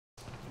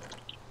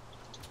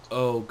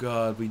Oh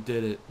god, we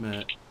did it,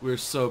 Matt. We're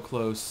so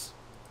close.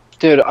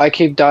 Dude, I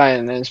keep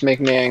dying and it's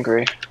making me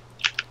angry.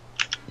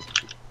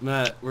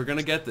 Matt, we're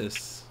gonna get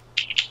this.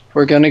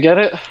 We're gonna get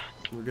it?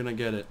 We're gonna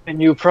get it.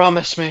 And you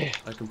promise me.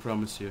 I can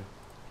promise you.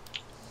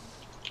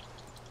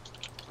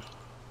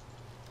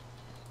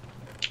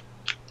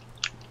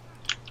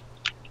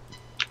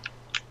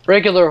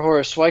 Regular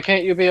horse, why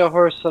can't you be a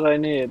horse that I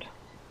need?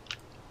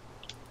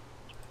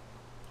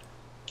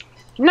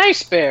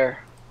 Nice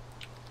bear!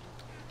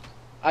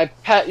 I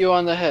pat you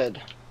on the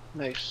head.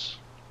 Nice.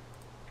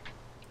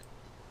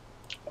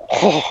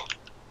 Oh,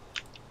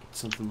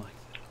 Something like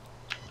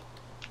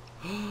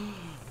that.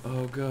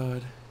 Oh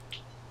god.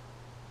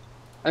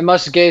 I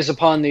must gaze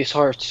upon these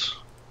hearts.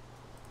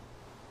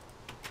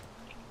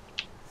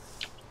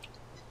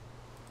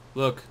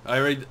 Look,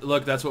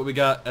 look, that's what we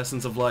got.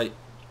 Essence of light.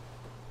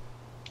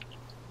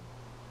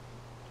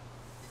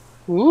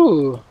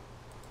 Ooh.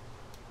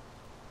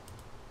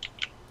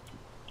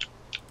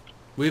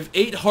 We have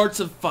 8 hearts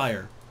of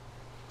fire.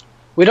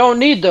 We don't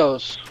need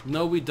those.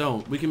 No, we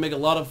don't. We can make a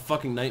lot of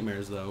fucking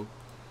nightmares, though.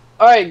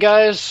 Alright,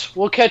 guys.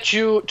 We'll catch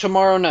you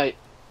tomorrow night.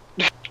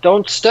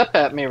 Don't step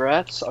at me,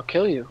 rats. I'll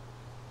kill you.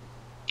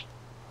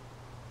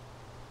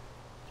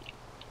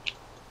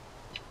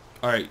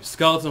 Alright,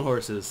 skeleton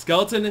horses.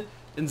 Skeleton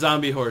and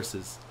zombie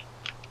horses.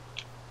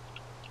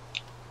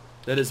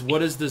 That is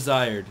what is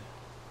desired.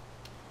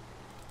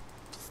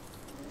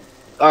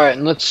 Alright,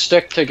 and let's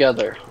stick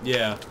together.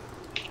 Yeah.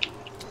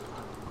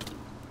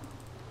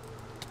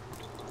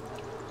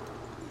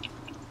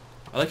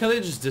 I like how they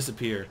just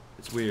disappear.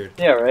 It's weird.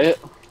 Yeah, right?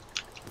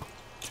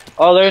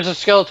 Oh, there's a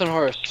skeleton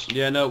horse.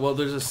 Yeah, no, well,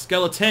 there's a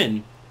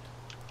skeleton.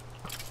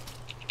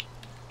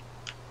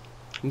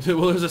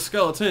 Well, there's a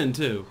skeleton,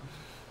 too.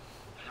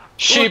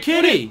 Sheep, Oh,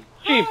 kitty!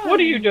 Sheep, what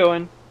are you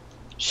doing?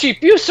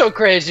 Sheep, you so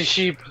crazy,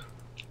 sheep.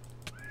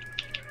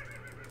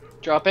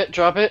 Drop it,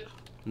 drop it.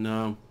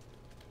 No.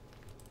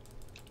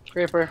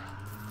 Creeper.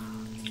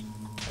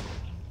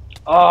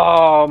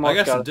 Oh, I got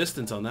got some it.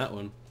 distance on that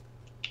one.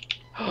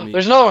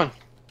 There's another one.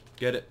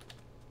 Get it.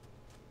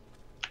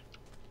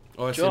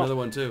 Oh, I see Jump. another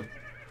one, too.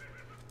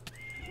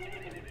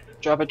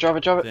 Drop it, drop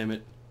it, drop it. Damn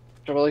it.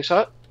 Drop it like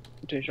that.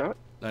 Did you drop it?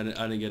 I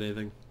didn't get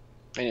anything.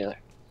 Me neither.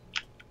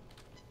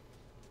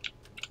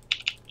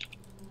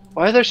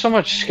 Why are there so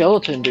much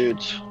skeleton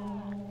dudes?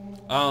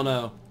 I don't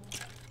know.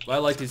 But I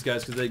like these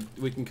guys because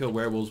we can kill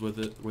werewolves with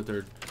it, with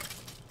their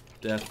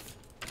death.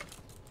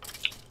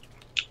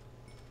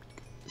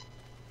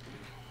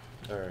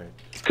 Alright.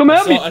 Come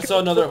at me! I saw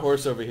another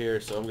horse over here,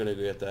 so I'm gonna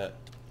go get that.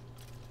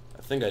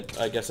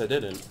 I guess I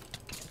didn't.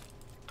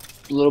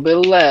 A little bit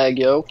of lag,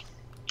 yo.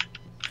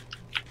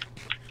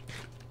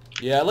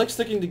 Yeah, I like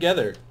sticking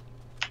together.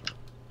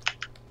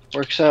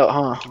 Works out,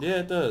 huh? Yeah,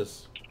 it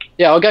does.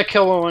 Yeah, I'll get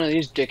killed by one of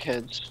these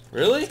dickheads.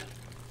 Really?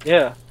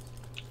 Yeah.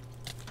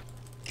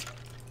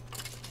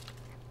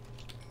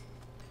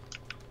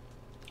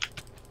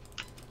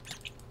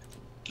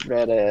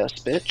 Red ass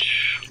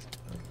bitch.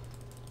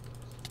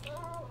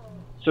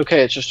 It's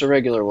okay, it's just a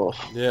regular wolf.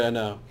 Yeah, I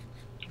know.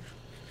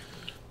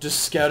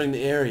 Just scouting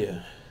the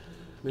area.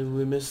 Maybe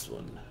we missed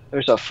one.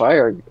 There's a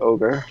fire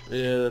ogre.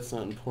 Yeah, that's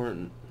not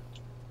important.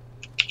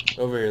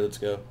 Over here, let's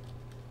go.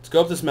 Let's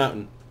go up this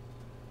mountain.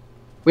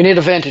 We need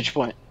a vantage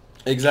point.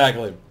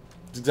 Exactly.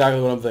 That's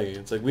exactly what I'm thinking.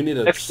 It's like we need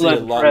to Excellent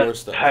see a lot more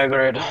stuff.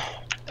 Hagrid.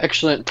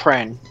 Excellent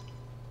pran.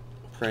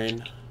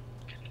 Praying.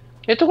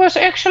 It was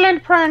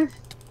excellent pran.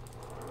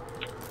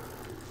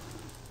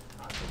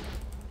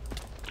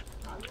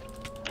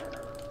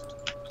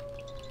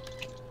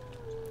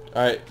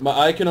 Alright,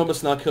 I can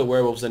almost not kill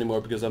werewolves anymore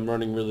because I'm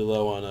running really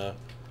low on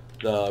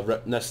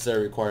the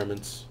necessary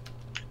requirements.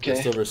 Okay.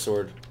 The silver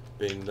sword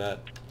being that.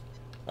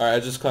 Alright, I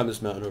just climbed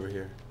this mountain over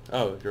here.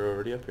 Oh, you're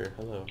already up here.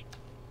 Hello.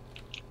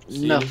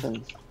 See Nothing.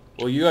 anything?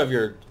 Well, you have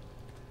your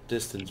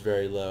distance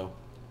very low.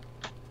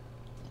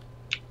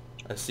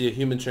 I see a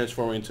human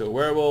transforming into a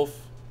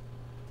werewolf.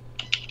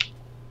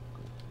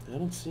 I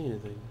don't see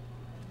anything.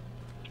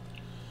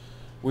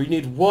 We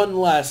need one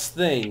last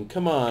thing.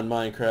 Come on,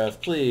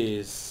 Minecraft,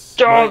 please.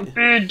 Don't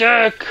be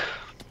dick.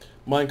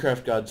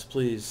 Minecraft gods,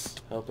 please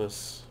help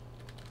us.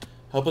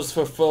 Help us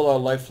fulfill our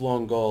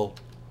lifelong goal.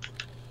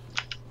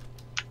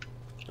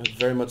 I'd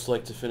very much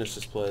like to finish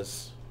this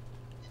place.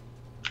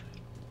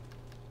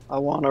 I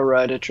want to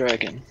ride a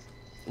dragon.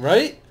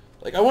 Right?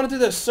 Like, I want to do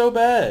that so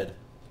bad.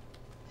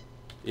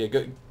 Yeah,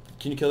 go.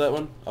 Can you kill that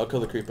one? I'll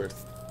kill the creeper.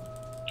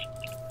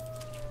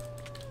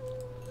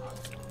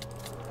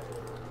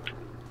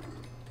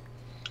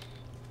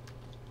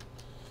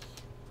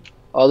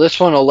 Oh, this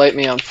one will light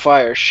me on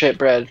fire. Shit,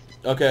 Brad.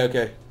 Okay,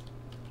 okay.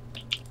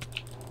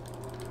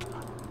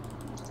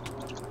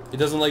 It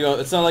doesn't like.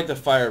 It's not like the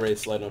fire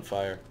rates light on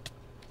fire.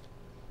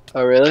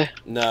 Oh, really?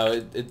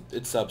 No,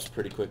 it stops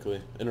pretty quickly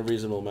in a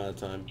reasonable amount of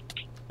time.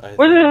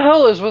 Where the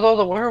hell is with all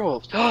the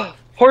werewolves?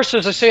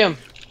 Horses, I see them.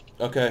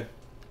 Okay.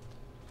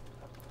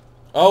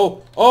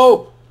 Oh,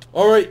 oh!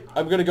 Alright,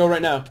 I'm gonna go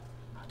right now.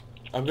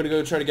 I'm gonna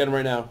go try to get him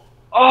right now.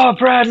 Oh,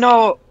 Brad,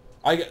 no!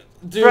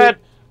 Dude, Brad.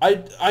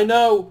 I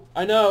know,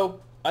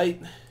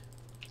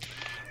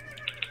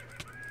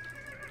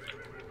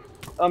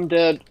 I'm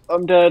dead.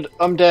 I'm dead.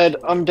 I'm dead.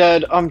 I'm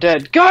dead. I'm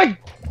dead. God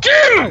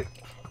damn it!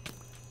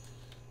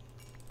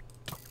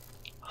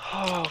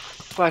 Oh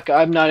fuck!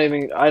 I'm not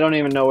even. I don't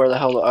even know where the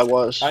hell I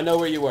was. I know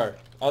where you were.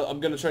 I'm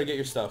gonna try to get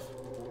your stuff.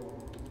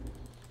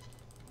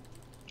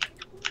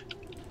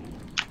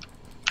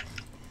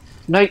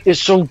 Night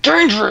is so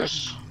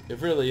dangerous. It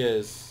really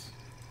is.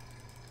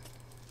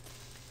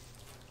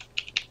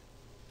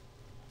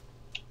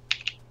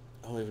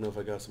 I don't even know if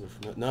I got something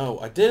from that. No,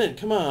 I didn't.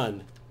 Come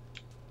on.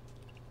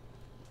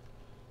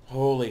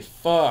 Holy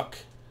fuck.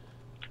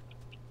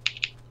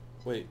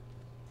 Wait.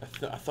 I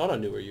thought I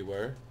knew where you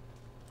were.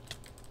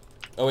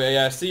 Oh,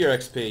 yeah, I see your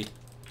XP.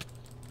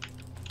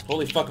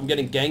 Holy fuck, I'm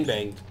getting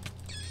gangbanged.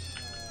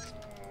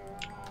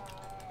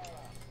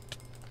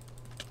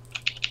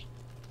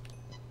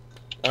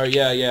 Alright,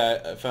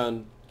 yeah, I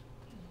found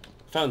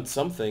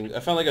something. I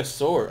found like a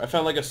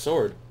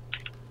sword.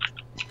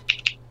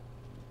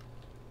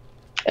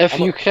 If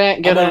you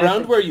can't get I'm around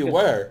anything, where you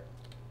were.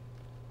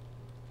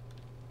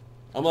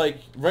 I'm like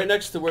right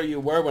next to where you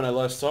were when I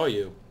last saw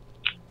you.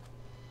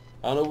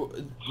 I don't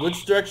know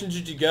which direction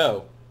did you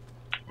go?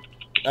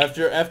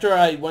 After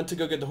I went to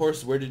go get the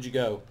horse, where did you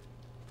go?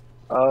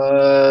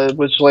 it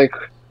was like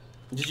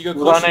Did you go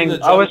closer to the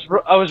running. I was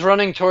jungle? I was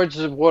running towards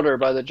the water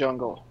by the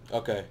jungle.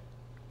 Okay.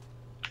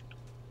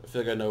 I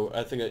feel like I know.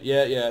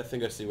 Yeah, I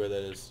think I see where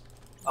that is.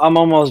 I'm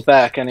almost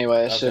back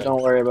anyway, so Okay.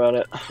 don't worry about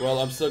it. Well,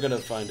 I'm still gonna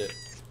find it.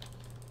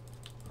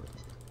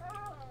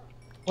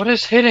 What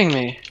is hitting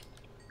me?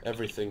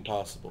 Everything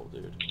possible,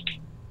 dude.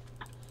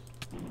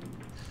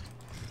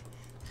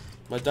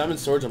 My diamond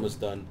sword's almost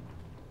done.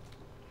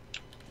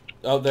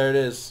 Oh, there it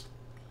is.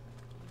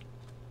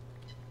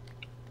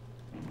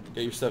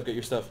 Get your stuff, get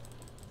your stuff.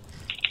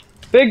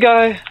 Big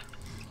guy.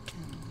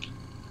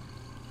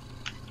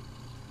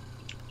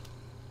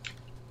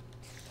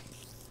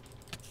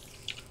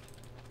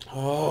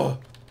 Oh,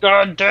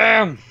 God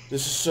damn.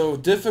 this is so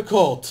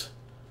difficult.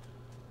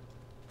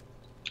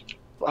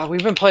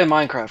 We've been playing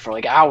Minecraft for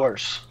like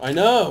hours. I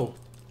know.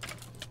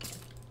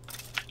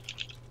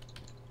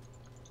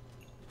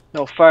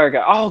 No fire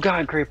guy. Oh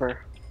god, creeper.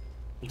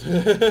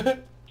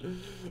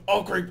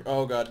 Oh, creep!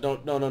 Oh god!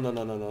 Don't! No!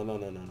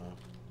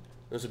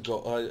 There's a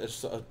goal. I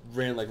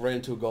ran like right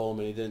into a golem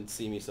and he didn't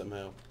see me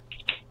somehow.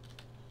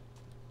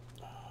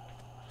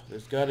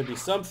 There's got to be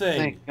something.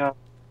 Thank God.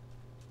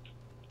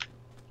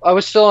 I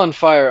was still on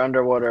fire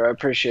underwater. I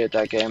appreciate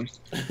that game.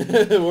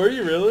 Were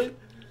you really?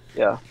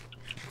 Yeah.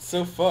 It's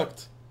so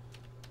fucked.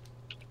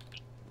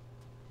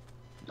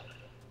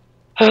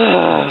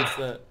 What's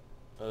that?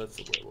 Oh, that's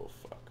a werewolf.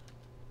 Fuck.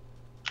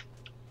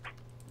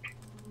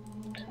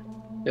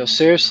 Yo,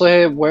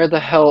 seriously, where the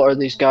hell are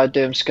these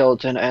goddamn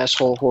skeleton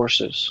asshole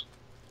horses?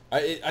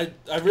 I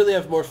really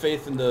have more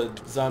faith in the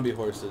zombie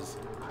horses,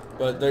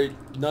 but they're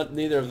not.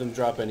 Neither of them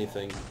drop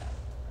anything.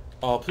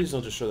 Oh, please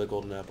don't destroy the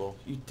golden apple,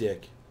 you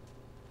dick.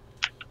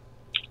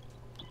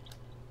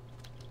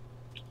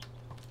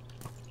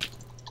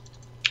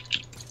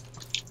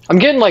 I'm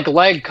getting like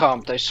lag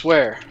comped, I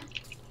swear.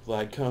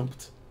 Lag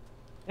comped.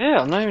 Yeah,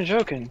 I'm not even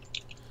joking.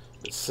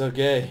 It's so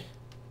gay.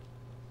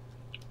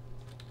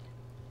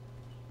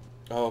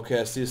 Oh, okay,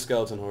 I see a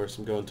skeleton horse.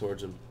 I'm going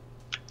towards him.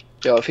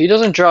 Yo, if he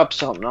doesn't drop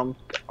something,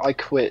 I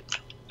quit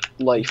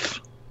life.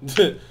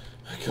 I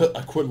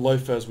quit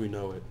life as we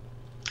know it.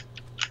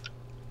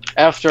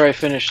 After I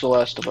finish The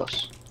Last of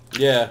Us.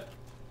 Yeah.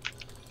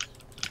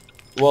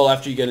 Well,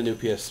 after you get a new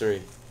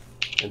PS3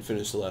 and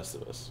finish The Last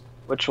of Us.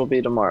 Which will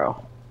be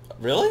tomorrow.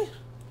 Really?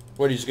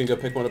 What, are you just gonna go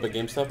pick one up at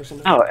GameStop or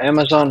something? Oh,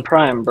 Amazon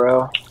Prime,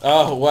 bro.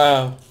 Oh,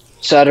 wow.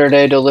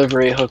 Saturday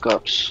delivery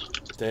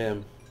hookups.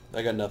 Damn.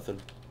 I got nothing.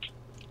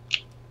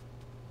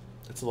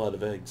 That's a lot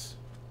of eggs.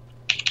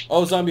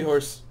 Oh, zombie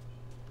horse.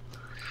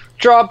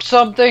 Drop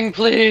something,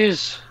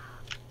 please.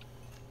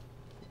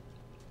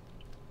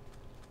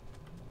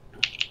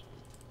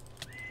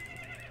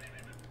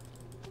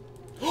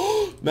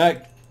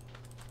 Matt.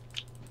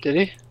 Did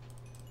he?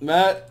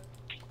 Matt.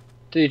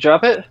 Did he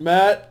drop it?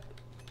 Matt.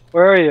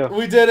 Where are you?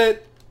 We did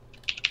it.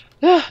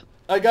 Yeah.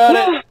 I got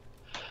it.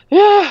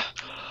 Yeah.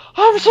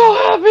 I'm so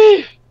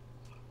happy.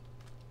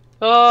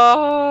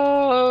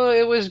 Oh,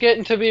 it was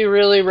getting to be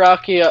really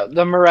rocky.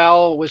 The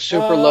morale was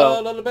super low.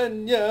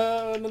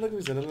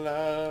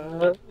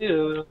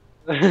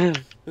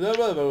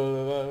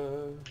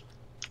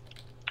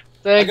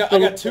 I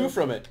got 2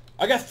 from it.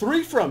 I got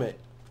 3 from it.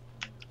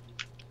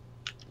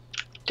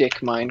 Dick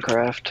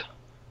Minecraft.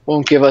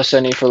 Won't give us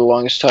any for the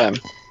longest time.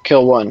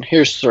 Kill 1.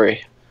 Here's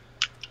 3.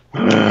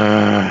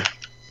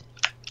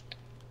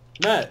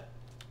 Matt,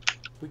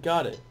 we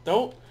got it.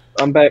 Don't.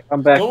 I'm back.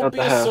 Don't be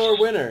a sore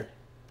winner.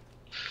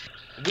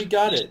 We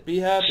got it. Be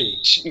happy.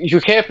 You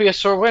can't be a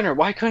sore winner.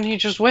 Why couldn't he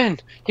just win?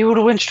 He would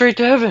have went straight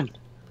to heaven.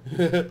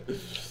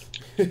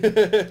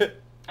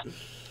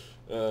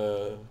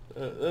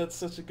 That's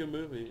such a good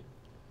movie.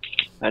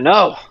 I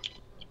know.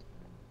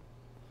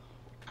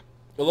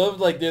 I love,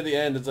 like, near the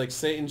end, it's like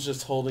Satan's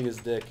just holding his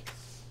dick.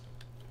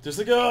 Just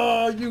like,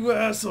 oh, you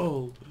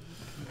asshole.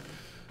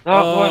 That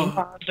was Oh,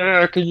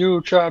 my dick and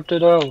you chopped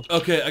it off.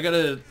 okay. I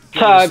gotta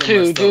get rid of Time some of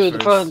my to stuff do the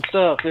fun first.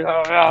 stuff. Yeah,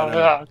 I yeah,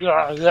 know.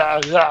 yeah, yeah,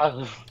 yeah,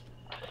 yeah.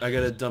 I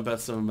gotta dump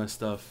out some of my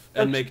stuff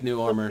and That's- make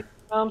new armor.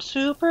 I'm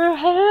super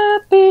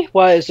happy.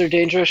 Why is there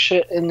dangerous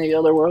shit in the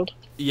other world?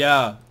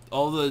 Yeah,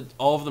 all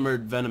of them are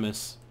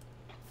venomous.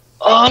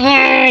 Oh,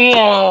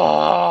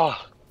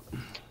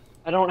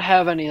 I don't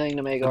have anything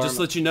to make And just to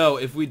armor. let you know,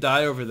 if we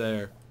die over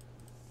there,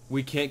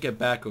 we can't get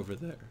back over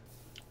there.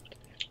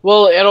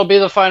 Well, it'll be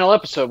the final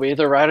episode. We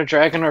either ride a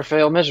dragon or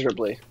fail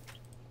miserably.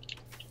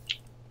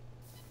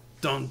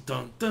 Dun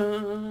dun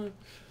dun.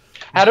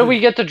 How do we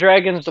get the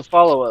dragons to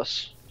follow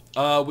us?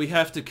 We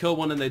have to kill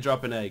one and they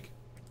drop an egg.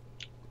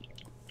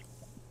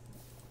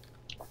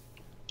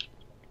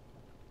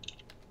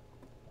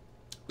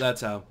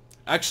 That's how.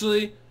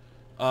 Actually,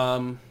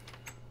 um,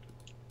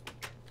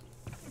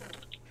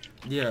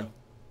 yeah.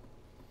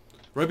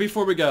 Right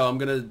before we go, I'm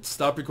gonna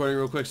stop recording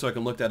real quick so I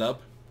can look that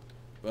up.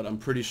 But I'm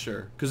pretty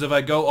sure. Because if I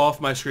go off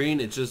my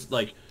screen, it's just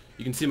like,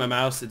 you can see my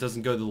mouse, it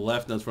doesn't go to the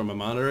left, that's where my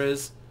monitor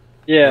is.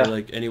 Or Yeah.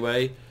 like,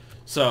 anyway.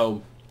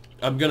 So,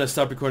 I'm gonna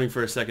stop recording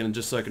for a second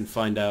just so I can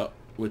find out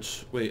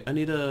which, wait, I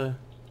need a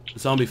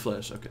zombie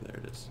flesh. Okay, there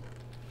it is.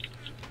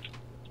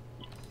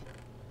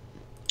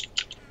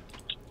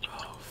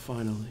 Oh,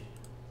 finally.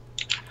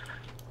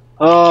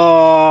 Oh.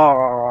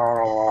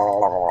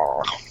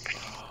 Oh,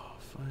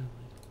 finally.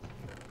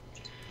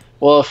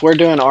 Well, if we're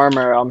doing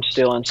armor, I'm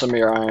stealing some of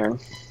your iron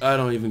I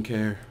don't even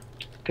care.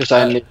 because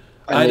I, I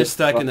I had a need.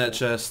 stack in that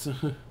chest.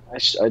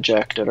 I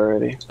jacked it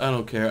already. I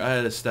don't care. I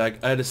had a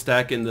stack. I had a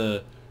stack in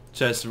the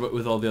chest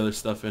with all the other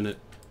stuff in it.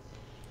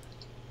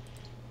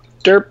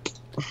 Derp.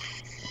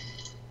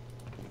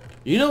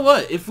 You know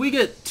what? If we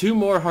get 2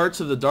 more Hearts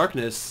of the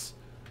Darkness,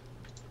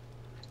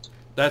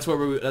 that's what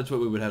we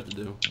would have to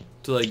do.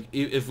 To like,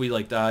 if we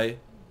like die,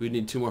 we'd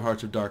need 2 more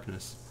Hearts of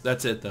Darkness.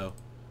 That's it though.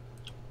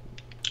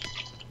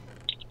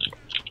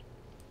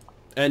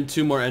 And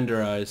 2 more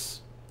Ender Eyes.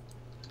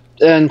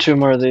 And 2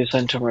 more of these,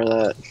 and 2 more of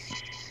that.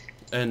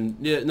 And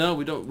yeah, no,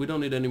 we don't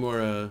need any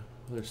more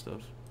other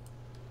stuff.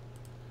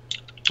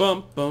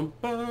 Bum bum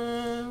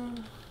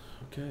bum.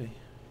 Okay.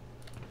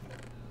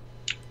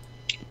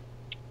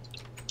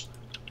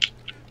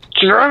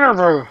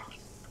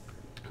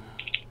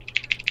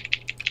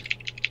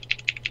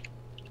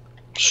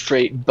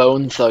 Straight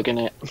bone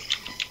thugging it.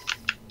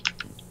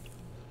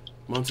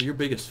 Monster, you're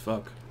big as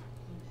fuck.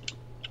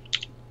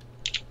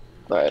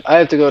 Alright, I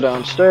have to go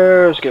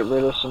downstairs, get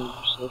rid of some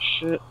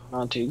shit.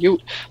 Monty,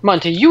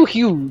 you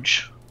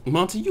huge.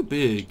 Monty, you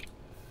big.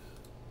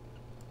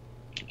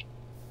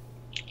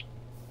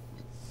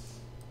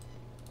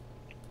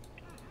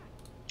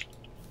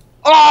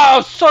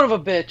 Oh, son of a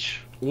bitch!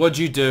 What'd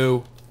you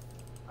do?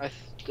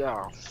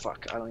 Oh,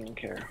 fuck, I don't even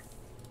care.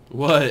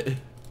 What? I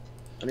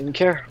don't even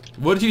care.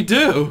 What did you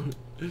do?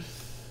 I don't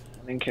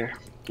even care.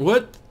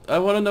 What? I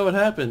want to know what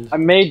happened. I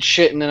made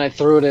shit and then I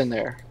threw it in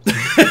there.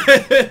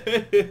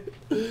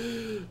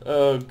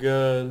 Oh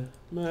god,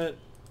 Matt,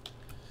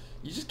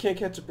 you just can't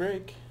catch a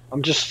break.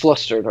 I'm just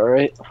flustered,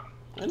 alright?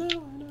 I know.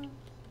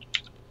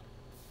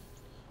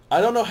 I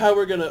don't know how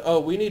we're gonna. Oh,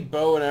 we need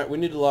bow and we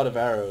need a lot of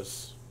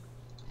arrows.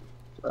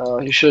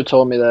 You should have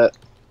told me that.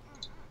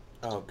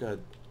 Oh god,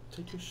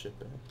 take your shit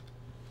back.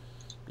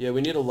 Yeah,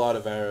 we need a lot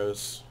of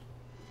arrows.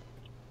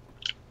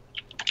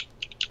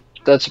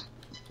 That's.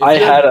 If I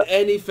you had have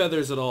any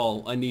feathers at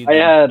all, I need. I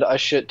them. had a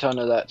shit ton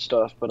of that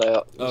stuff, but I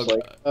was Oh,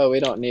 like, oh, we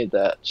don't need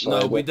that. So no,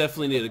 I we went-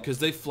 definitely need it because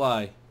they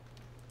fly.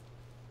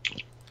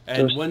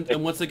 And There's-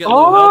 once they get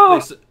low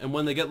health,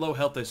 when they get low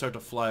health, they start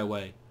to fly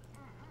away.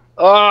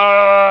 Oh,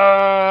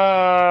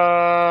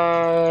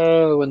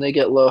 when they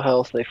get low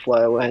health, they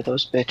fly away.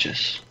 Those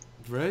bitches.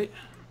 Right?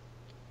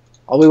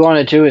 All we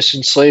want to do is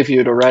enslave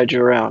you to ride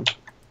you around.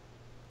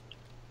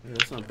 Yeah,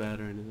 that's not bad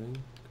or anything.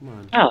 Come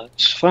on. Yeah,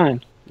 it's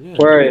fine. Yeah.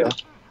 Where are you?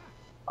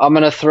 I'm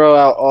gonna throw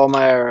out all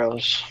my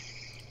arrows.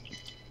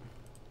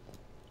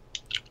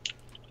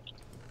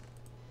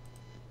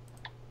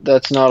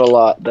 That's not a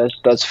lot.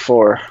 That's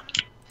 4.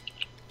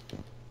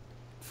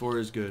 4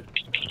 is good.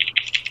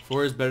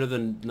 4 is better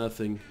than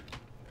nothing.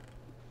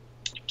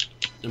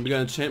 I'm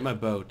gonna enchant my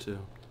bow too.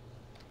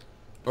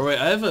 Oh wait,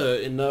 I have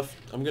enough.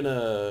 I'm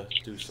gonna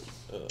do some.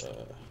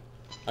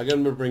 I'm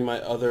gonna bring my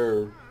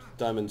other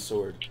diamond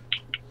sword.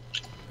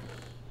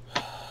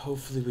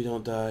 Hopefully we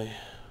don't die.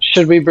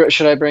 Should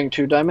I bring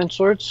 2 diamond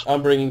swords?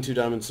 I'm bringing 2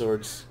 diamond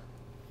swords.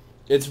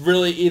 It's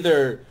really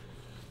either.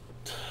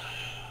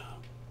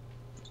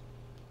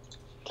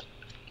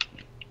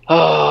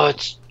 Oh,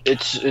 it's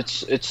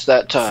that It's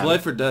time.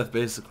 life or death,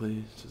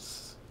 basically.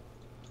 Just.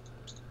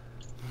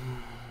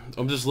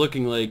 I'm just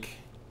looking like.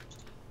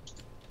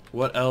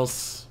 What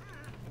else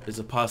is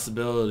a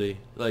possibility?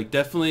 Like,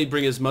 definitely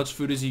bring as much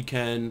food as you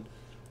can.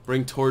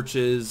 Bring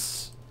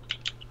torches.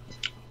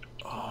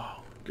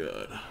 Oh,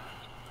 God.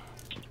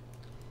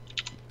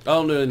 I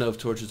don't really know if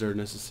torches are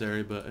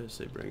necessary, but I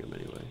say bring them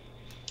anyway.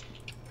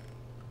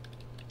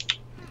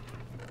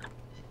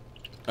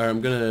 Alright,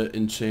 I'm gonna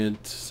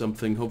enchant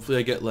something. Hopefully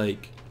I get,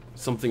 like,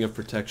 something of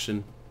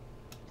protection.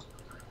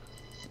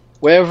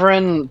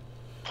 Wyvern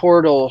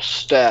portal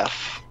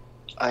staff.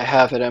 I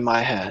have it in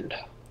my hand.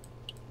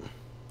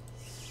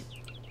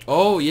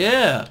 Oh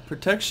yeah,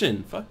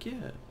 protection. Fuck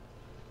yeah.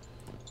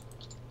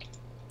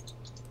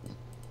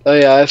 Oh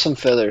yeah, I have some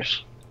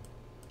feathers.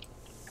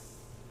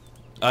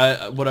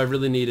 What I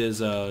really need is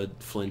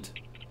flint.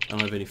 I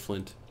don't have any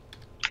flint.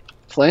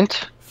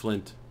 Flint?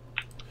 Flint.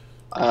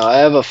 I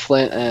have a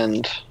flint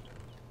and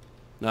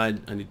No, I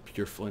need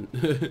pure flint.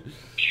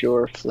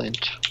 pure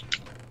flint.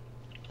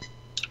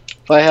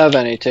 If I have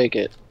any, take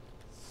it.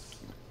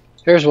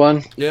 Here's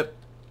one. Yep.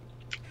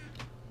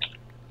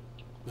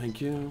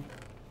 Thank you.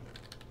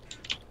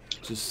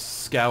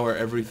 Just scour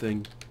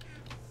everything.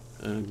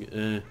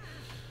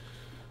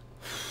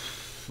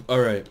 All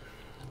right.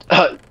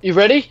 You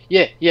ready?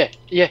 Yeah.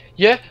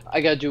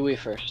 I gotta do we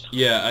first.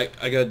 Yeah,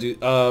 I gotta do.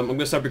 I'm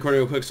gonna stop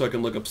recording real quick so I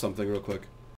can look up something real quick.